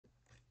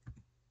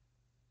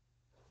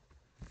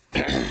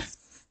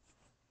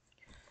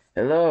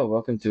Hello,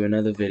 welcome to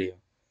another video.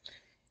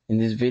 In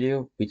this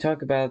video, we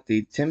talk about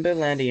the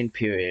Timberlandian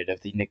period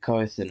of the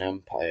Nakarthan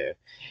Empire.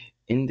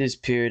 In this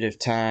period of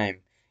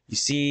time, you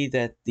see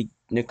that the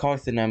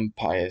Nakarthan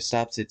Empire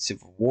stops its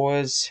civil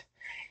wars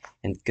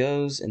and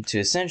goes into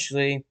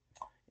essentially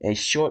a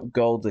short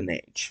golden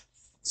age.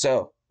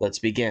 So, let's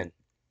begin.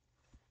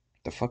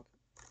 The fuck?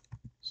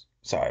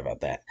 Sorry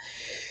about that.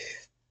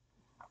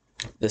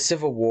 The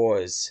civil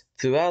wars.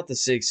 Throughout the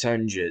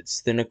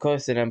 600s, the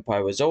Nakarthan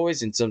Empire was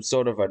always in some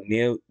sort of a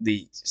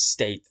nearly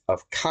state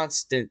of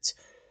constant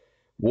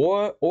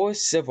war or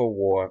civil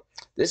war.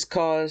 This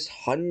caused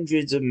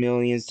hundreds of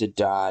millions to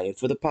die and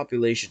for the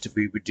population to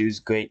be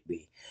reduced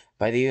greatly.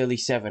 By the early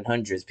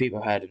 700s,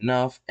 people had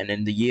enough, and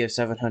in the year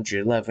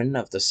 711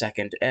 of the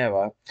Second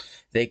Era,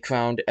 they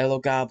crowned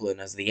Elgoblin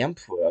as the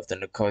emperor of the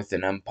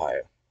Nakarthan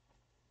Empire.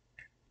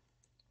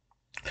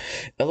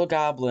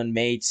 Elgoblin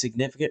made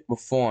significant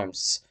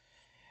reforms.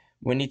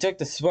 When he took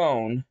the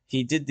throne,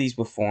 he did these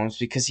reforms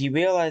because he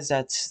realized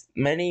that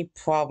many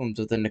problems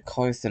of the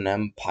Nakarthan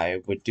Empire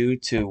were due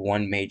to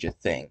one major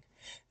thing: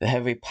 the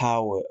heavy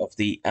power of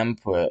the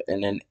emperor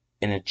in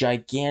a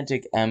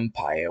gigantic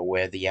empire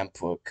where the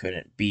emperor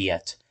couldn't be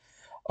at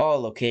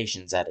all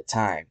locations at a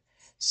time.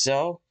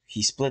 So,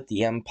 he split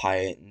the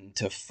empire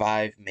into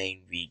 5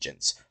 main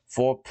regions,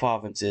 4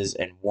 provinces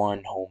and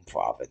 1 home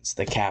province,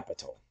 the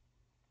capital.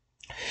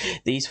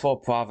 These 4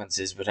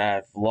 provinces would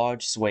have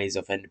large sways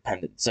of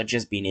independence, such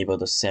as being able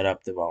to set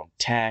up their own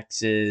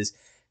taxes,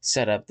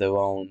 set up their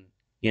own,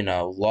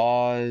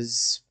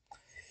 laws.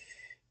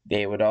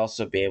 They would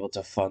also be able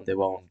to fund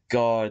their own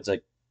guards,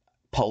 like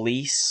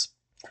police,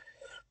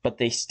 but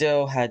they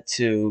still had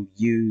to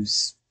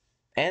use,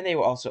 and they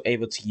were also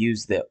able to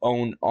use their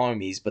own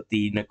armies, but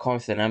the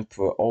Nakarthan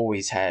Emperor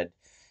always had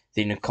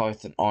the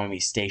Nakarthan army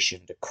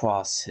stationed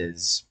across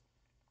his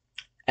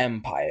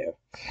empire.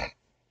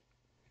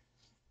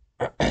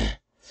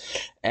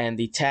 And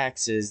the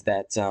taxes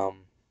that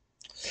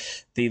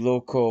the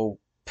local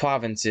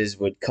provinces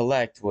would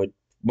collect would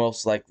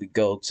most likely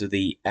go to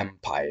the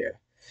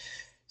empire.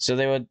 So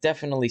there were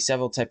definitely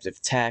several types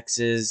of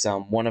taxes.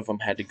 One of them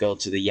had to go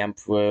to the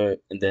emperor,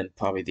 and then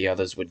probably the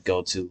others would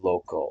go to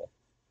local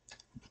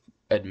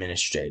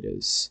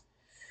administrators.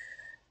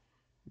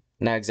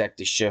 Not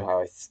exactly sure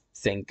how I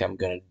think I'm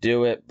going to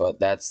do it, but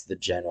that's the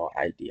general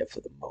idea for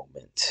the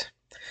moment.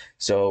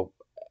 So,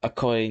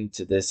 according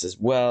to this as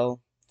well,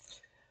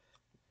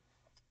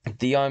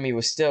 the army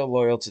was still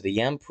loyal to the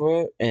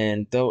emperor,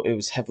 and though it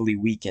was heavily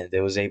weakened,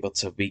 it was able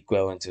to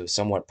regrow into a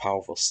somewhat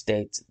powerful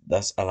state,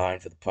 thus allowing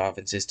for the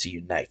provinces to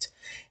unite.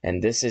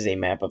 And this is a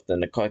map of the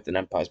Nakarthan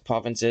Empire's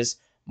provinces: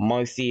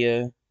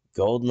 Marthia,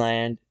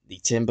 Goldland,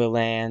 the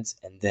Timberlands,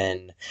 and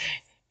then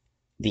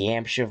the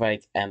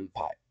Amshavite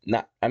Empire.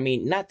 Not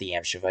the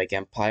Amshavite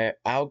Empire,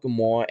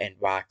 Algamore and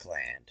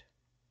Rockland.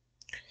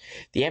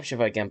 The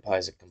Amshavite Empire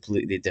is a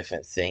completely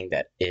different thing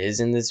that is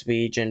in this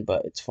region,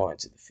 but it's far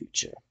into the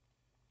future.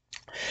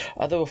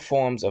 Other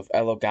reforms of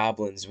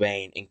Elgoblin's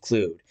reign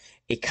include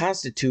a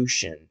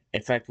constitution,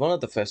 in fact one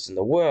of the first in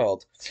the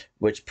world,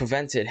 which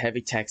prevented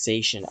heavy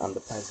taxation on the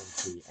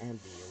peasantry and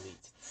the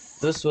elite.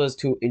 This was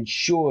to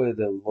ensure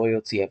the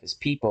loyalty of his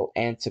people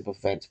and to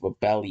prevent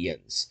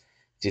rebellions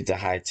due to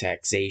high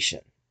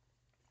taxation.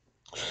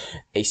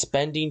 A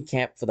spending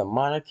cap for the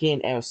monarchy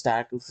and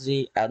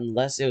aristocracy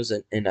unless it was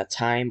in a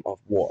time of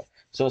war.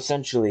 So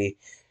essentially,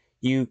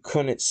 you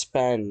couldn't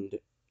spend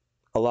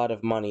a lot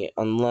of money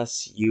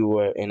unless you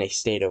were in a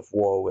state of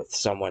war with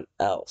someone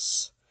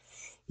else.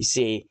 You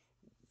see,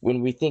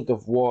 when we think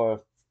of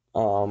war,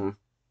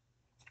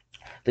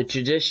 the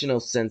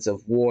traditional sense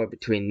of war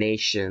between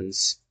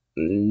nations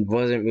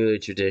wasn't really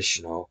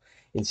traditional.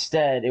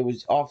 Instead, it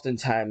was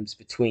oftentimes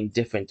between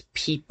different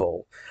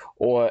people,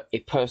 or a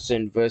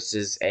person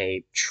versus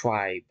a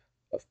tribe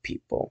of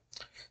people.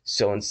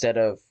 So instead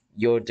of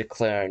you're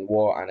declaring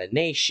war on a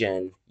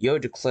nation, you're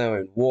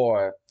declaring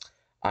war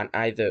on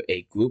either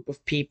a group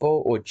of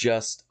people or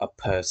just a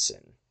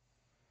person.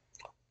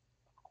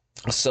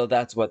 So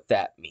that's what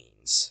that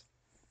means.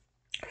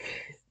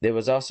 There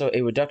was also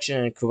a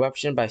reduction in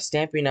corruption by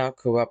stamping out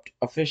corrupt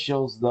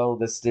officials, though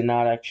this did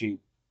not actually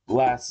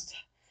last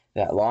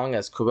that long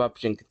as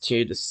corruption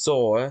continued to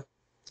soar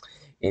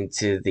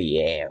into the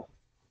air.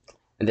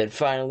 And then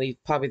finally,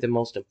 probably the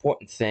most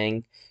important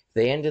thing,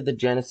 they ended the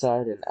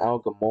genocide in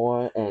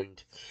Algamore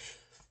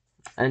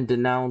and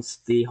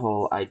denounced the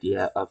whole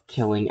idea of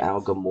killing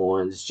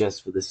Algamorans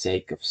just for the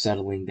sake of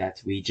settling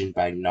that region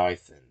by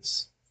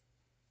Narthans.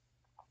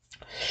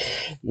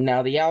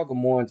 Now, the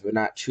Algamorans were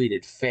not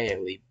treated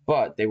fairly,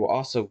 but they were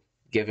also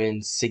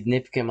given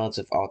significant amounts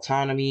of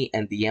autonomy,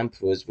 and the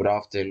emperors would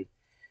often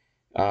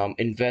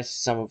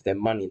invest some of their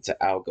money into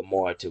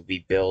Algamore to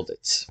rebuild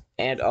it,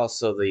 and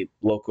also the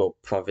local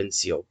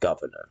provincial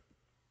governor.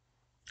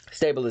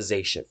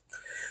 Stabilization.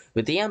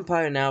 With the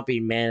empire now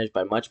being managed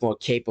by much more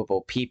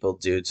capable people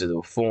due to the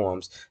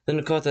reforms, the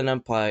Nakarthan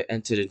Empire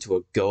entered into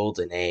a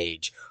golden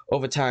age.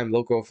 Over time,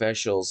 local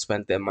officials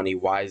spent their money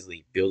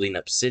wisely, building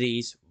up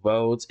cities,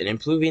 roads, and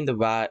improving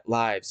the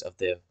lives of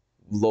their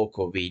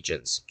local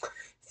regions.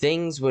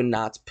 Things were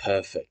not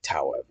perfect,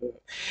 however,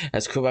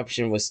 as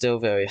corruption was still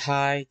very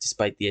high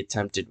despite the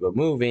attempted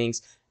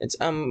removings,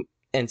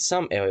 and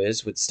some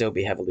areas would still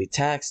be heavily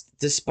taxed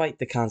despite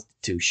the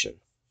Constitution.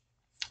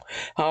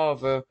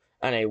 However,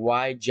 on a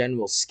wide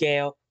general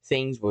scale,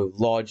 things were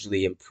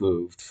largely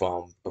improved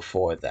from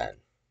before then.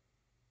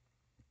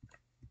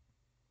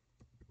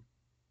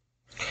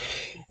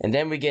 And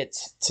then we get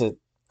to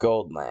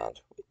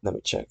Goldland. Let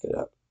me check it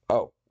out.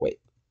 Oh, wait.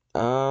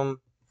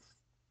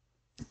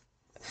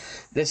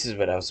 This is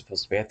what I was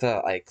supposed to be. I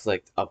thought I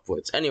clicked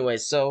upwards. Anyway,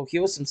 so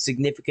here were some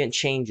significant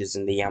changes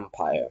in the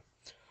empire.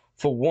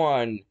 For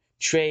one,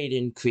 trade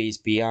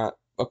increased beyond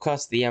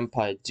across the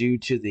empire due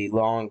to the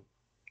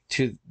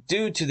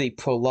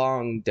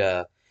prolonged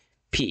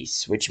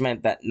peace, which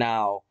meant that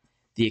now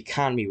the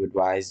economy would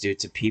rise due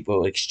to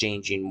people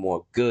exchanging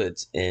more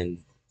goods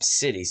in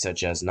cities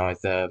such as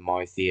Nartha,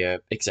 Marthia,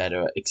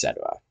 etc.,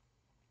 etc.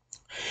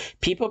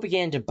 People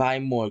began to buy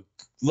more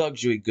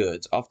luxury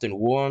goods, often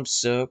warm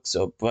silks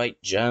or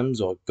bright gems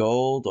or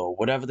gold or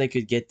whatever they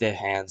could get their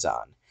hands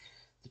on.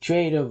 The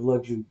trade of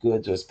luxury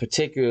goods was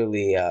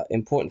particularly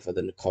important for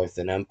the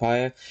Nakarthan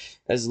Empire,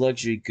 as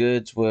luxury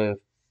goods were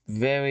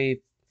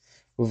very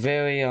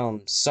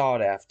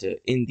sought after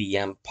in the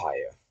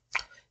empire.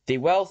 The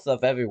wealth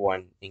of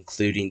everyone,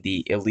 including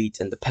the elite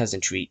and the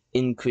peasantry,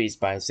 increased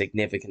by a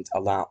significant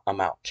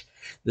amount.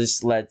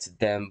 This led to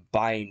them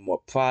buying more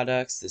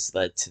products. This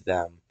led to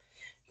them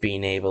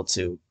being able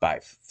to buy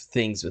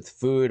things with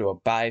food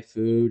or buy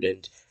food,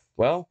 and,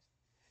 well,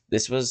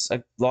 this was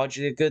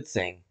largely a good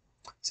thing.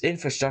 Its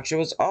infrastructure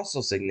was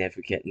also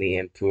significantly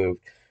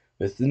improved,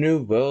 with new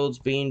roads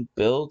being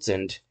built,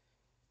 and,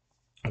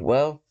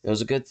 well, it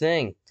was a good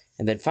thing.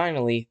 And then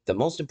finally, the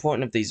most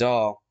important of these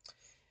all,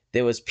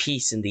 there was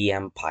peace in the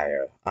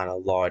empire on a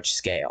large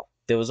scale.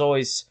 There was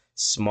always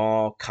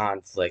small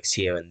conflicts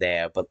here and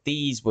there, but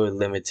these were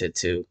limited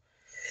to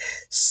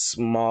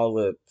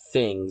smaller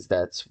things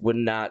that would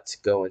not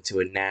go into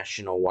a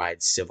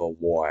national-wide civil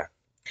war.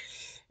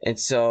 And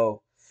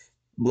so,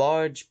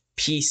 large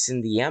peace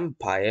in the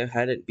empire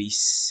hasn't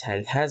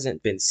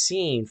been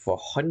seen for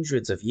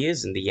hundreds of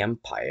years in the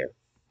empire.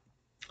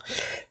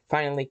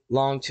 Finally,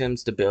 long-term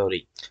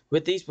stability.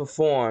 With these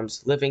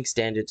reforms, living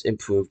standards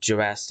improved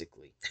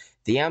drastically.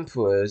 The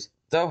emperors,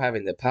 though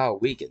having their power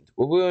weakened,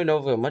 were ruling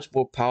over a much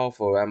more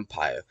powerful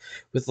empire,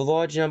 with a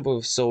large number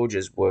of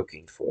soldiers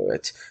working for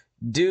it.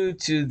 Due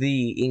to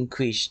the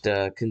increased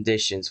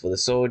conditions for the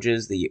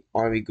soldiers, the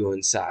army grew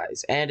in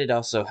size, and it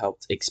also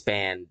helped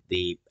expand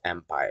the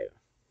empire.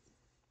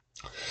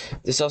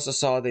 This also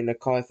saw the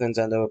Nakarthans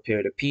under a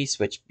period of peace,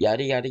 which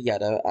yada yada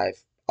yada,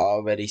 I've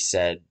already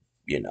said,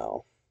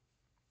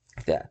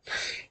 that.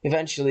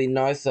 Eventually,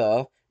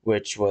 Nartha,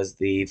 which was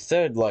the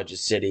third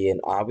largest city in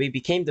Abi,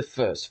 became the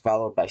first,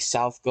 followed by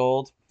South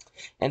Gold,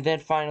 and then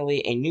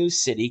finally a new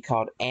city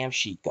called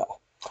Amshika.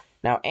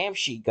 Now,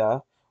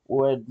 Amshika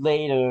would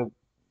later...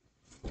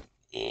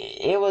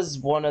 It was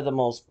one of the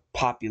most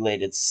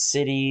populated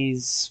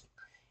cities.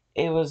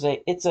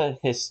 It's a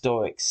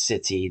historic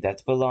city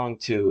that belonged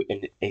to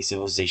a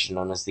civilization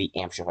known as the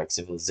Amshirite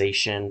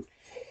civilization.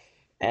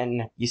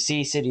 And you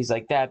see cities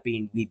like that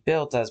being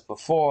rebuilt as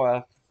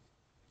before.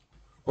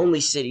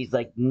 Only cities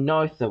like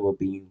Nartha were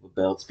being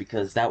rebuilt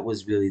because that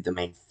was really the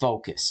main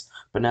focus.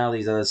 But now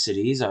these other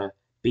cities are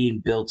being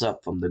built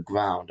up from the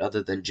ground,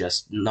 other than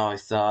just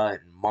Nartha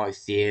and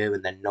Marthir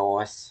in the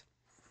north.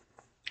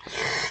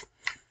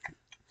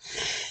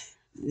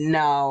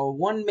 Now,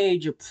 one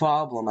major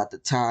problem at the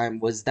time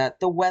was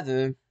that the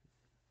weather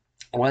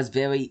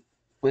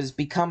was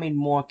becoming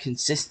more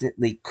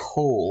consistently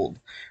cold,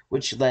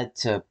 which led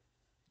to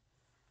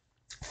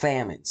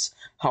famines.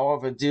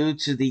 However, due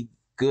to the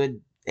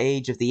good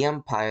age of the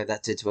empire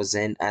that it was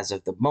in as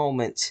of the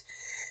moment,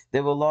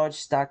 there were large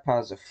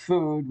stockpiles of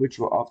food, which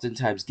were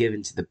oftentimes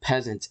given to the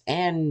peasants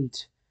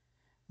and,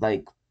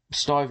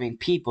 starving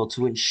people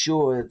to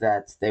ensure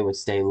that they would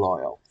stay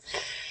loyal.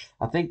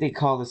 I think they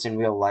call this in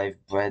real life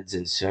breads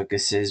and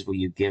circuses, where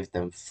you give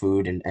them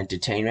food and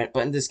entertainment,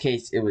 but in this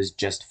case, it was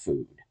just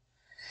food.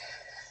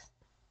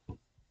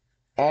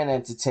 And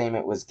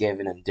entertainment was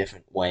given in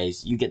different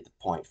ways. You get the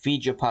point.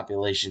 Feed your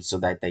population so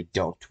that they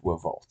don't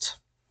revolt.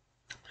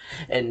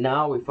 And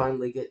now we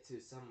finally get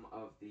to some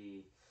of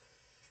the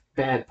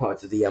bad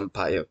parts of the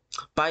empire.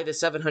 By the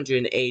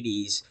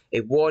 780s,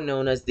 a war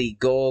known as the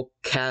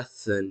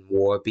Nakarthan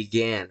War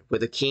began, where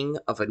the king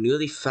of a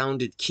newly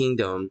founded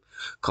kingdom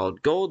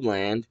called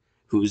Goldland,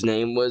 whose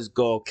name was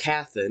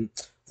Nakarthan,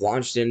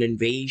 launched an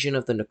invasion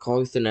of the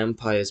Nakarthan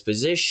Empire's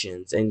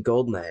positions in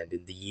Goldland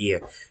in the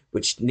year,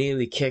 which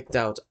nearly kicked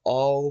out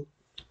all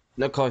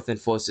Nakarthan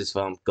forces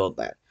from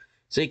Goldland.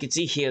 So you can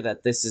see here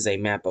that this is a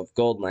map of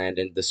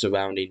Goldland and the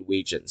surrounding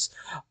regions.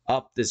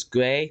 Up this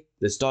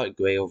dark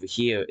gray over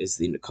here is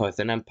the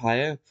Nakarthan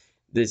Empire.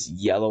 This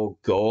yellow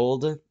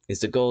gold is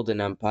the Golden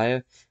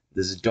Empire.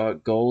 This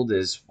dark gold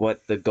is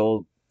what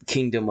the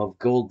Kingdom of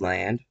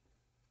Goldland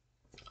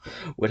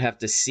would have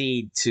to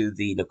cede to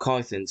the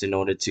Nakarthans in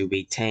order to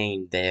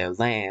retain their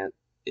land,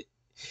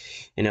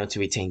 to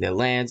retain their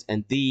lands.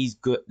 And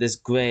this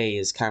gray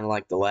is kind of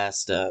like the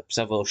last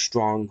several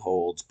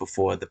strongholds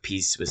before the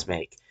peace was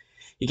made.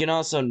 You can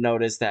also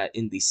notice that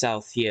in the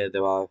south here,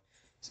 there are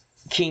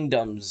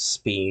kingdoms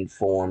being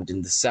formed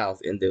in the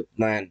south in the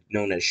land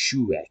known as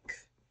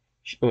Shurek.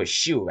 Or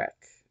Shurek.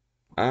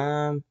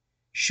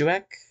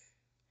 Shurek?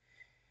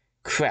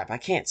 Crap, I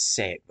can't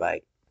say it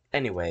right.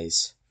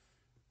 Anyways.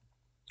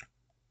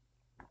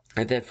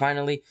 And then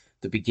finally,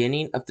 the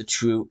beginning of the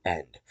true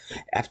end.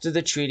 After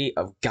the Treaty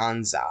of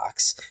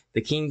Ganzax, the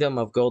Kingdom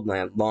of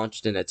Goldland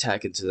launched an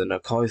attack into the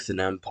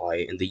Nakarthan Empire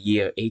in the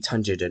year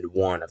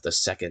 801 of the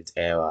Second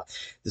Era.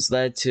 This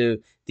led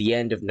to the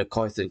end of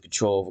Nakarthan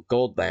control over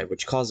Goldland,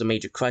 which caused a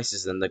major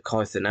crisis in the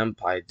Nakarthan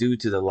Empire due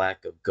to the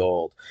lack of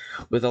gold.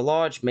 With a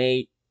large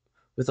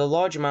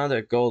amount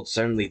of gold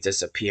suddenly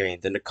disappearing,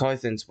 the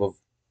Nakarthans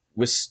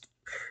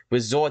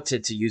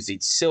resorted to using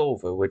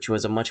silver, which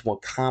was a much more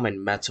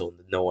common metal in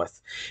the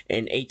north.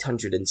 In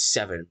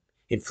 807,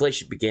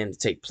 inflation began to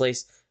take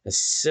place as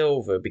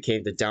silver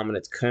became the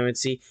dominant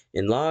currency,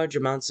 and large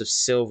amounts of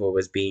silver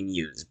was being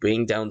used,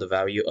 bringing down the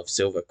value of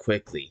silver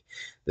quickly.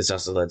 This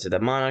also led to the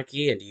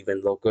monarchy and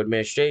even local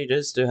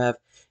administrators to have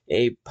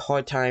a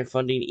hard time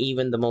funding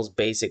even the most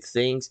basic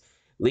things,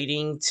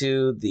 leading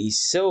to the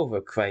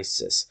silver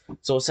crisis.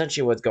 So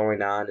essentially what's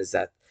going on is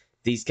that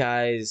these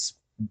guys,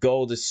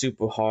 gold is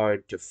super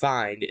hard to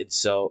find, and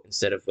so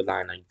instead of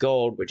relying on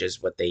gold, which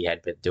is what they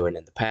had been doing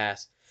in the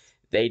past,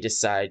 they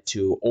decide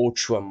to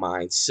ultra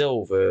mine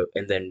silver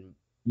and then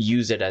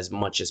use it as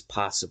much as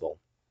possible.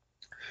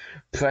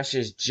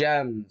 Precious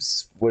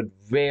gems would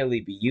rarely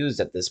be used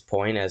at this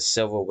point, as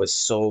silver was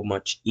so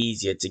much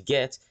easier to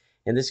get,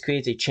 and this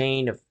creates a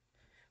chain of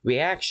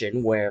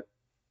reaction where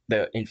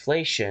the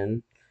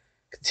inflation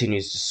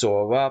continues to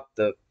soar up,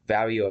 the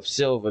value of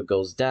silver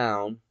goes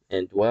down,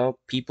 and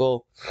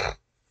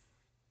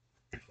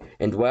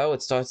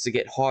it starts to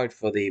get hard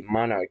for the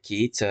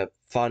monarchy to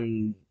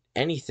fund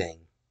anything.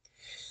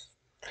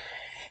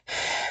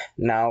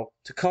 Now,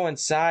 to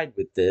coincide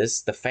with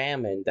this, the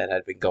famine that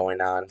had been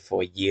going on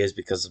for years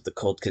because of the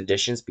cold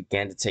conditions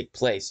began to take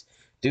place.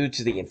 Due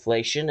to the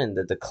inflation and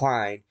the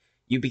decline,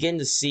 you begin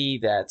to see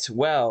that,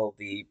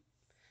 the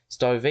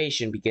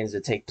starvation begins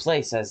to take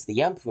place as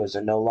the emperors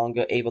are no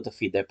longer able to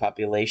feed their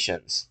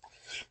populations.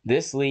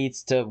 This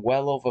leads to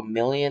well over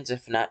millions,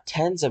 if not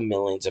tens of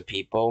millions of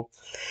people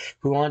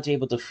who aren't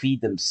able to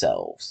feed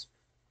themselves.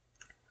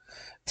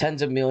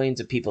 Tens of millions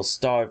of people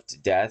starve to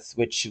death,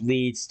 which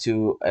leads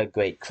to a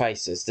great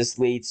crisis. This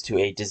leads to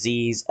a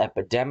disease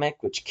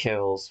epidemic, which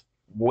kills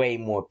way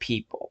more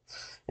people.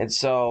 And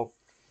so,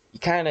 you're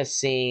kind of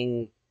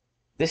seeing,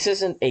 this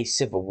isn't a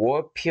civil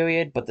war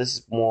period, but this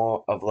is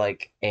more of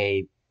like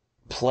a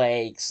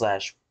plague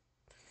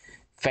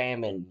 /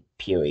 famine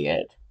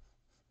period.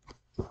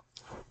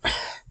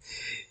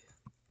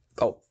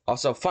 Oh,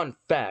 also, fun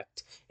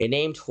fact, a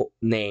named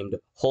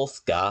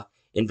Holthka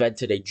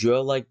invented a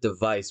drill-like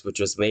device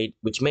which made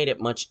it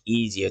much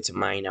easier to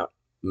mine out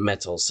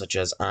metals such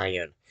as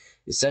iron.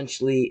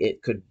 Essentially,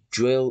 it could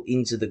drill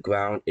into the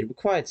ground. It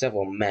required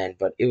several men,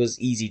 but it was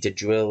easy to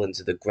drill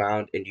into the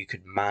ground, and you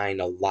could mine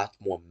a lot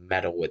more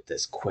metal with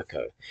this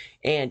quicker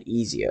and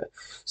easier.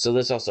 So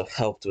this also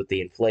helped with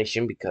the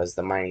inflation because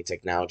the mining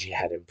technology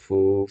had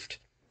improved.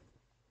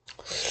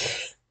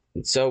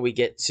 And so we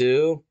get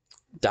to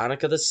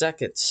Danica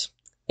II.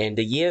 In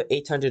the year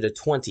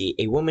 820,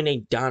 a woman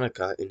named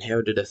Danica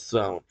inherited the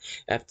throne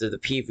after the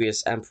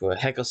previous emperor,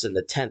 Hegelson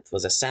X,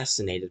 was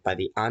assassinated by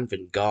the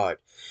Anvan Guard.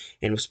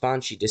 In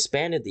response, she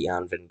disbanded the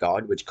Anvan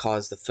Guard, which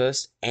caused the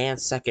First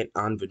and Second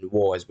Anvan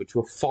Wars, which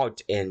were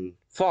fought in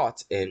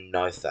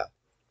Nartha.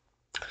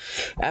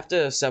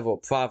 After several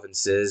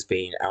provinces,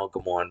 being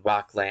Algamore and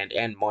Rockland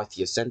and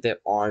Marthia, sent their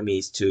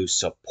armies to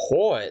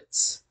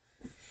support,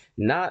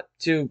 not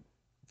to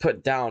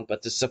put down,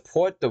 but to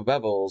support the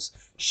rebels,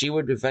 she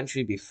would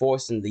eventually be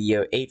forced in the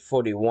year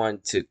 841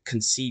 to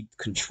concede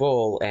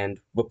control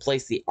and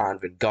replace the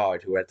Anvan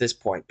Guard, who had at this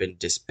point been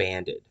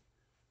disbanded.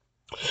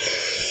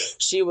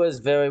 She was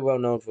very well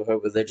known for her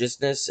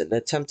religiousness and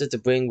attempted to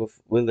bring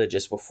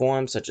religious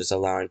reforms, such as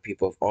allowing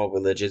people of all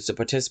religions to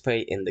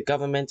participate in the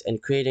government and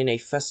creating a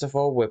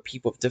festival where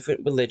people of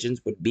different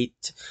religions would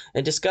meet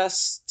and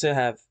discuss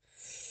about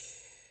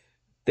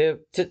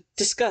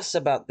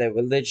their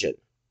religion.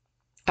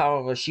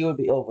 However, she would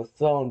be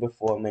overthrown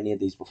before many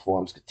of these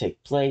reforms could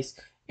take place,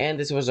 and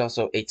this was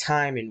also a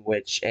time in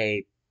which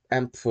a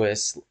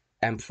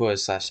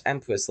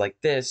emperor/empress like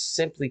this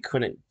simply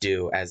couldn't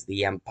do, as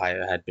the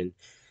empire had been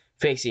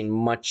facing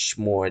much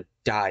more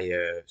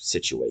dire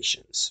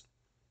situations.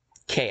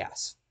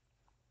 Chaos.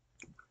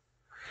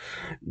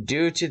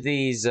 Due to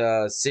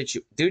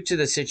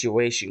the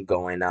situation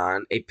going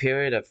on, a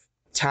period of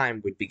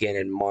time would begin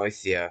in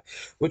Marthia,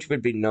 which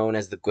would be known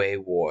as the Grey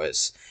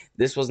Wars.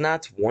 This was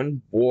not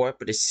one war,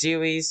 but a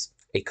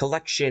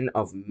collection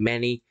of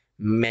many,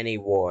 many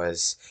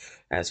wars,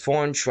 as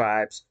foreign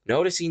tribes,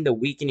 noticing the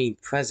weakening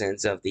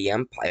presence of the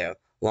empire,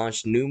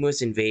 launched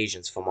numerous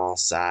invasions from all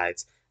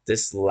sides.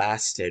 This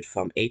lasted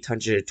from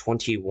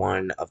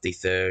 821 of the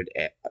Third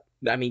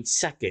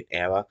second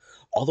era,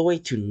 all the way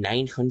to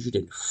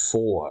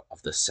 904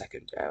 of the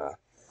second era.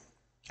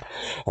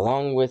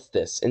 Along with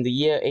this, in the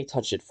year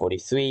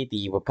 843,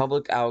 the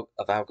Republic of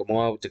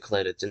Algamora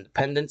declared its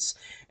independence,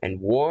 and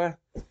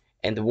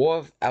the War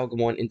of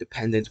Algamon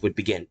independence would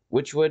begin,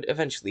 which would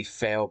eventually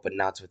fail, but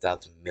not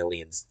without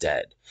millions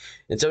dead.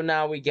 And so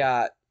now we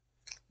got,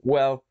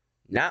 well,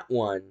 not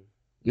one,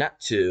 not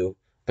two,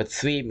 but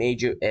three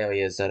major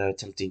areas that are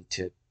attempting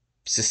to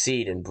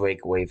secede and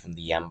break away from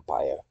the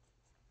Empire.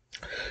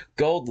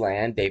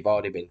 Goldland, they've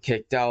already been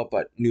kicked out,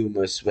 but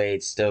numerous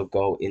raids still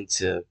go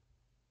into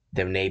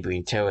their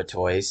neighboring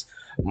territories.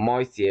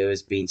 Marthia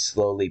is being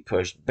slowly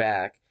pushed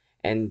back,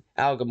 and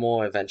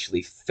Algamor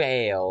eventually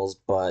fails,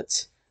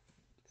 but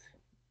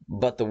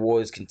the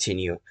wars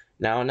continue.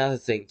 Now, another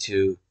thing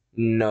to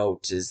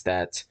note is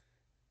that,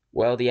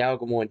 well, the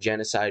Algamorn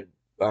genocide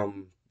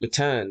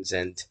returns,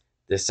 and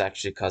this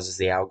actually causes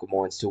the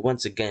Algamorns to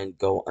once again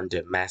go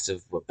under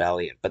massive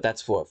rebellion. But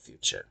that's for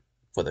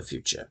the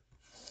future.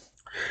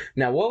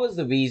 Now, what was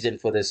the reason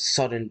for this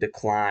sudden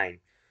decline?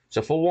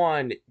 So, for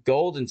one,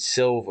 gold and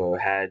silver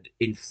had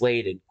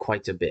inflated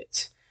quite a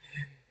bit.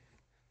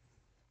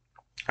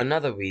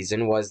 Another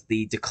reason was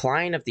the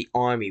decline of the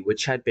army,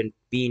 which had been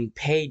being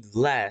paid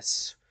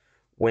less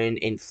when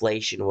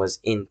inflation was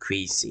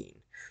increasing.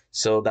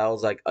 So that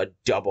was like a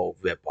double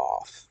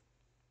ripoff.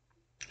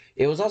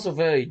 It was also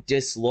very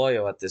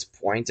disloyal at this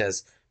point,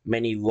 as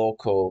many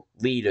local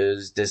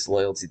leaders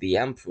disloyal to the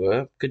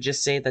emperor could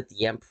just say that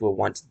the emperor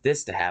wanted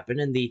this to happen,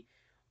 and the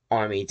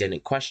army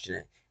didn't question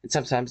it. And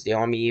sometimes the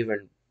army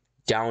even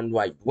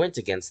downright went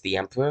against the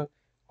emperor.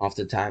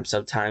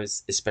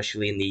 Sometimes,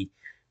 especially in the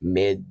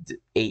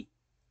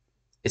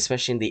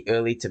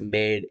early to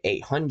mid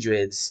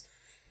 800s,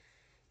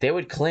 they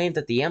would claim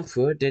that the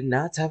emperor did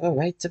not have a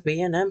right to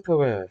be an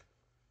emperor.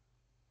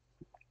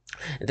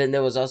 And then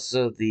there was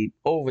also the,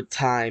 over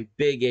time,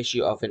 big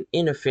issue of an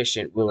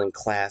inefficient ruling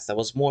class that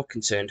was more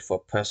concerned for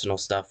personal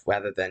stuff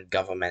rather than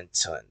governing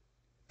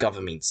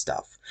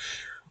stuff.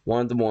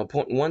 One of the more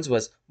important ones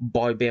was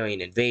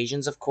barbarian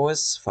invasions, of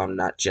course, from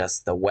not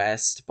just the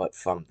west, but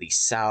from the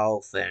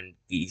south and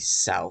the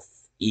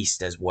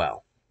southeast as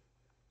well.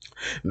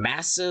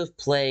 Massive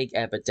plague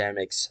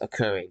epidemics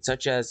occurring,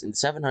 such as in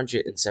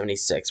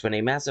 776, when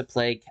a massive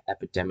plague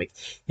epidemic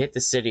hit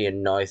the city of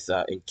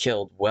Nartha and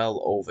killed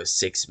well over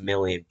 6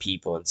 million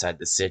people inside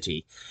the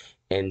city.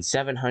 In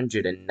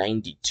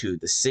 792,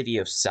 the city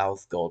of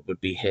South Gold would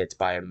be hit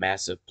by a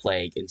massive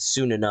plague, and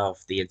soon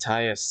enough, the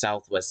entire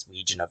southwest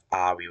region of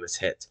Ari was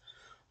hit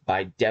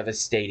by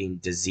devastating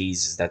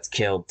diseases that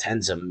killed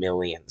tens of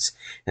millions.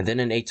 And then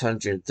in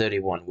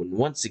 831, when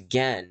once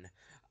again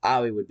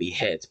Ari would be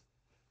hit,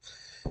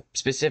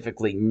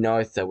 specifically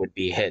Nartha would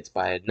be hit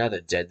by another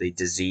deadly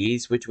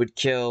disease, which would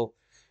kill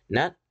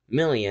not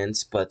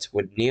millions, but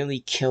would nearly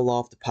kill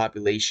off the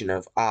population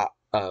of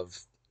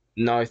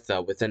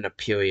Nartha within a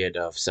period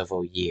of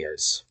several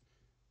years.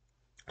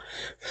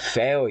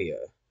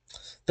 Failure.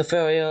 The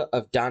failure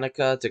of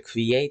Danica to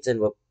create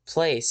and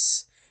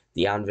replace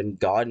the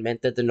avant-garde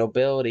meant that the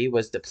nobility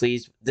was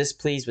displeased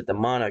with the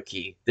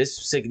monarchy. This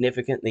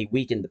significantly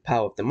weakened the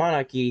power of the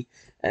monarchy,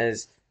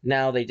 as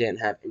now they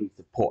didn't have any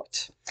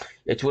support.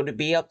 It would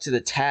be up to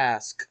the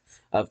task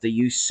of the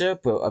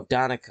usurper of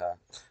Danica,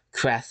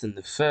 Nakarthan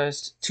I,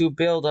 to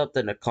build up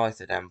the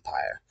Nakarthan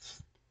Empire.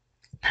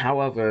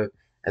 However,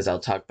 as I'll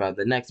talk about in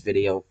the next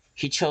video,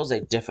 he chose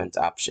a different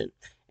option,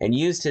 and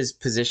used his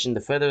position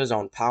to further his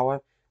own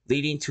power,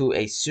 leading to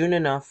a soon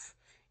enough,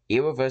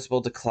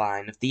 irreversible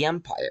decline of the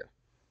empire.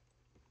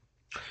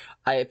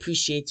 I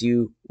appreciate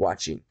you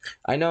watching.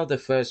 I know the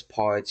first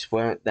parts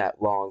weren't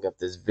that long of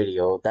this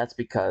video. That's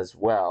because,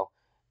 well,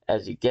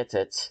 as you get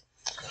it,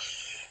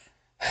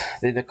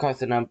 the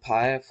Nakarthan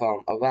Empire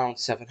from around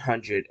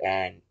 700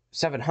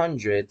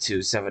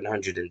 to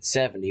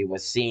 770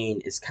 was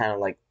seen as kind of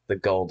like the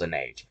Golden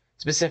Age.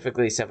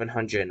 Specifically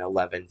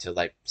 711 to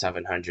like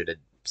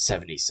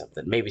 770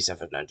 something, maybe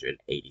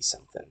 780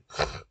 something.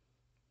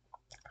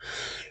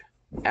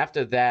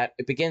 After that,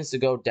 it begins to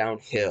go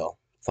downhill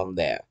from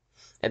there.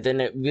 And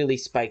then it really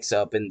spikes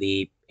up in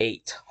the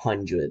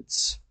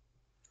 800s.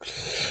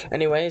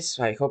 Anyways,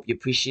 I hope you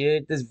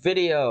appreciated this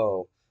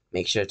video.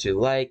 Make sure to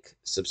like,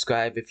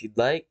 subscribe if you'd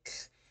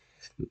like.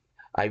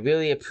 I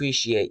really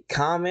appreciate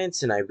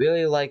comments, and I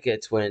really like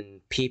it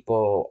when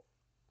people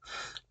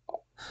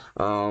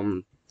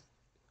are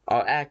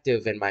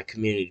active in my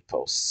community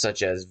posts,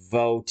 such as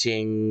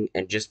voting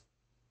and just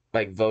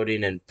like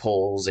voting in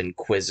polls and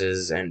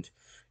quizzes, and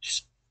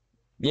just,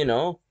 you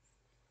know,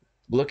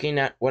 looking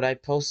at what I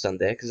post on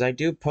there, because I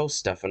do post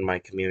stuff on my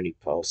community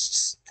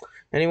posts.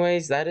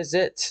 Anyways, that is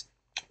it.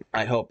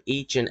 I hope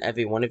each and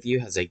every one of you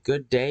has a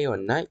good day or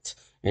night,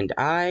 and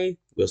I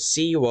will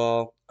see you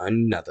all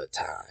another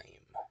time.